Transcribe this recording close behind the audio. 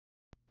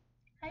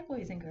Hi,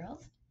 boys and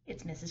girls.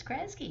 It's Mrs.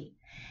 Kresge.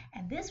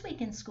 And this week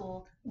in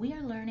school, we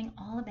are learning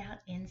all about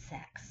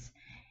insects.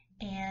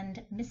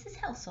 And Mrs.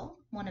 Helsel,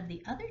 one of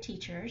the other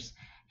teachers,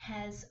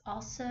 has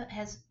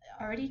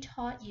already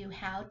taught you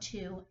how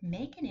to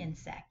make an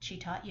insect. She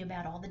taught you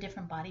about all the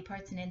different body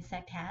parts an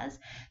insect has.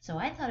 So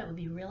I thought it would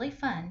be really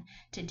fun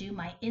to do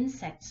my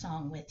insect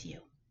song with you.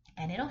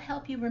 And it'll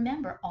help you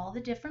remember all the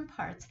different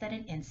parts that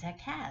an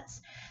insect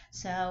has.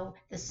 So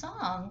the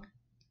song,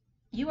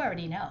 you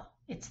already know.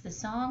 It's the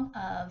song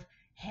of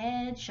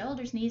head,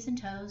 shoulders, knees and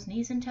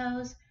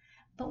toes,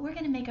 but we're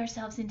going to make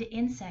ourselves into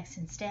insects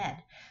instead.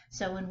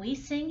 So when we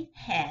sing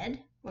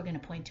head, we're going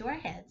to point to our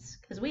heads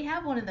because we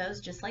have one of those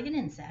just like an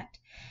insect.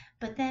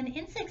 But then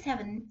insects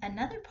have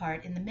another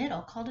part in the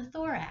middle called a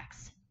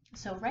thorax.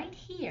 So right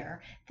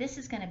here, this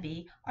is going to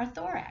be our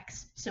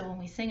thorax. So when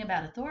we sing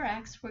about a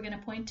thorax, we're going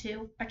to point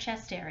to our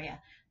chest area,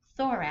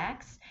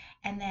 thorax,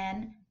 and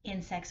then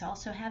insects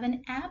also have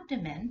an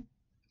abdomen,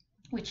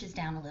 which is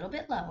down a little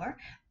bit lower,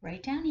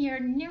 right down here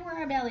near where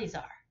our bellies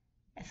are.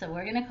 So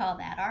we're going to call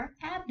that our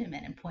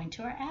abdomen and point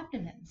to our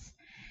abdomens.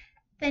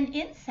 Then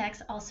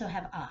insects also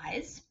have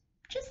eyes.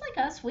 Just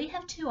like us, we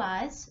have two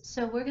eyes,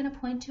 so we're going to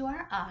point to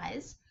our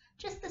eyes,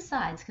 just the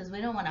sides, because we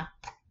don't want to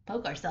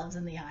poke ourselves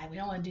in the eye. We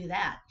don't want to do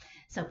that.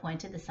 So point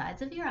to the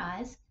sides of your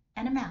eyes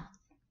and a mouth.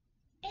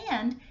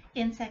 And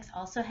insects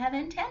also have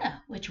antennae,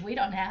 which we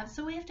don't have,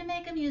 so we have to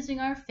make them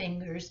using our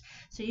fingers.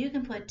 So you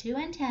can put two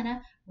antennae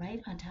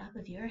right on top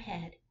of your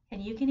head,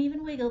 and you can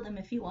even wiggle them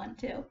if you want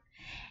to.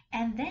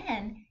 And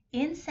then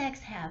insects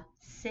have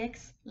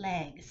 6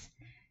 legs.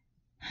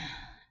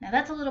 Now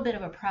that's a little bit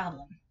of a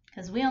problem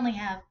because we only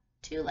have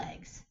 2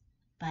 legs,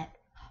 but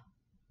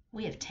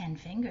we have 10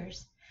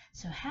 fingers.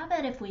 So how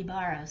about if we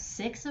borrow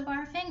 6 of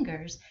our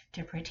fingers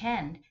to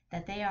pretend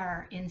that they are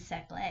our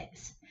insect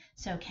legs?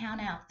 So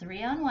count out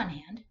 3 on one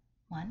hand,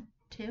 1,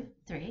 2,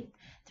 3,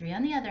 3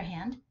 on the other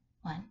hand,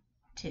 1,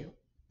 2,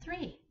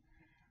 3,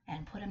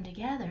 and put them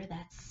together,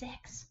 that's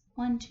 6.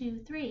 1, 2,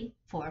 3,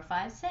 4,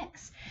 5,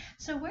 6.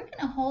 So we're going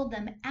to hold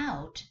them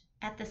out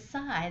at the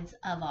sides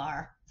of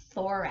our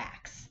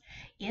thorax.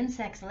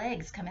 Insects'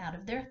 legs come out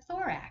of their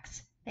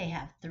thorax. They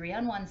have 3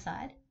 on one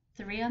side,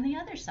 3 on the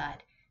other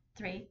side.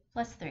 3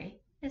 plus 3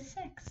 is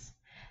 6.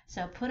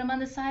 So put them on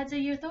the sides of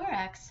your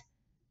thorax.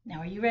 Now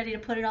are you ready to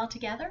put it all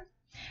together?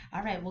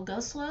 All right, we'll go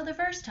slow the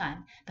first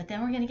time, but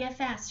then we're going to get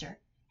faster,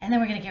 and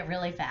then we're going to get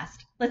really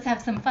fast. Let's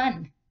have some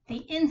fun. The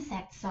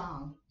insect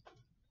song.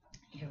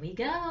 Here we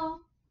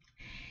go.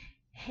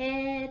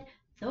 Head,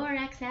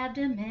 thorax,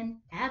 abdomen,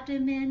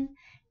 abdomen.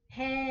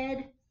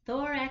 Head,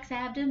 thorax,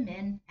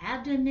 abdomen,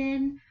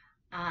 abdomen.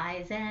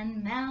 Eyes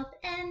and mouth,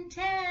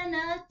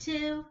 antenna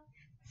too.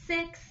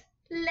 6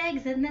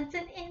 legs, and that's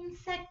an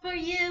insect for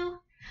you.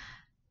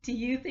 Do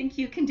you think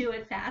you can do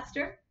it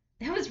faster?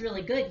 That was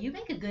really good. You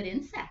make a good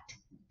insect.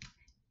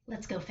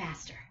 Let's go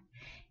faster.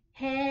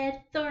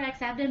 Head,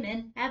 thorax,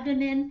 abdomen,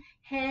 abdomen.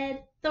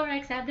 Head,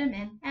 thorax,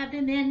 abdomen,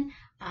 abdomen.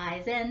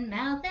 Eyes and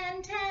mouth,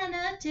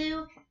 antenna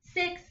too.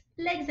 6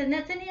 legs, and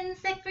that's an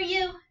insect for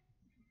you.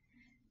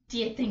 Do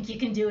you think you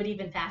can do it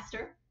even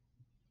faster?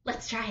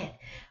 Let's try it.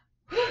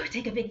 Whew,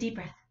 take a big deep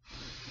breath.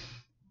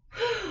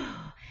 Whew,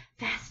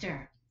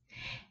 faster.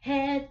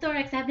 Head,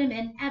 thorax,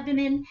 abdomen,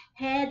 abdomen.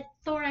 Head,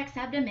 thorax,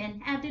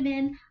 abdomen,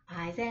 abdomen.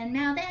 Eyes and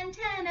mouth,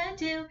 antenna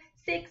too.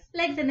 6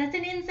 legs, and that's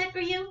an insect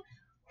for you.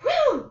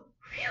 Whew!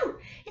 Whew!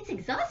 It's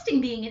exhausting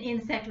being an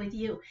insect with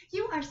you.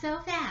 You are so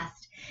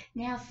fast.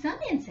 Now, some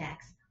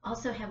insects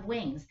also have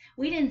wings.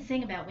 We didn't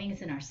sing about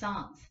wings in our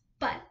songs,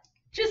 but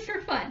just for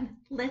fun,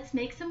 let's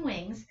make some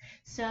wings.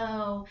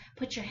 So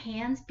put your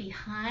hands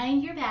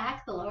behind your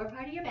back, the lower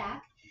part of your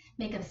back.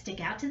 Make them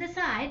stick out to the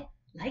side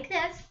like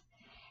this.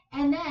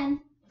 And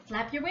then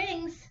flap your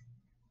wings.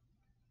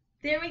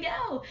 There we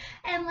go.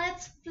 And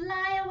let's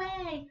fly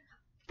away.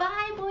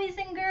 Bye, boys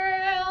and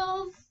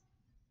girls.